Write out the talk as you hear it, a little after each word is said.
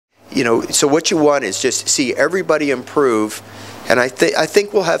you know, so what you want is just see everybody improve. And I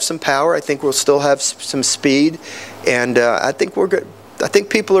think we'll have some power. I think we'll still have some speed. And I think we're good. I think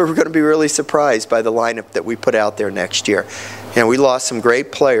people are going to be really surprised by the lineup that we put out there next year. You know, we lost some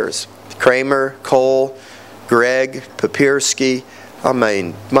great players. Kramer, Cole, Greg, Papirski. I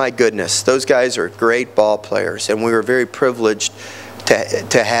mean, my goodness, those guys are great ball players, and we were very privileged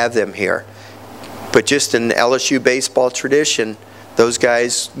to have them here. But just in the LSU baseball tradition, those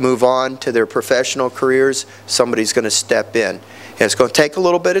guys move on to their professional careers. Somebody's going to step in. And it's going to take a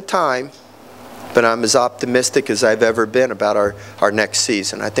little bit of time, but I'm as optimistic as I've ever been about our next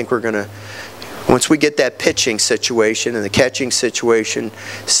season. I think we're going to, once we get that pitching situation and the catching situation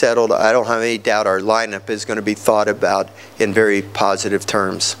settled, I don't have any doubt our lineup is going to be thought about in very positive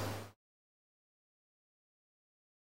terms.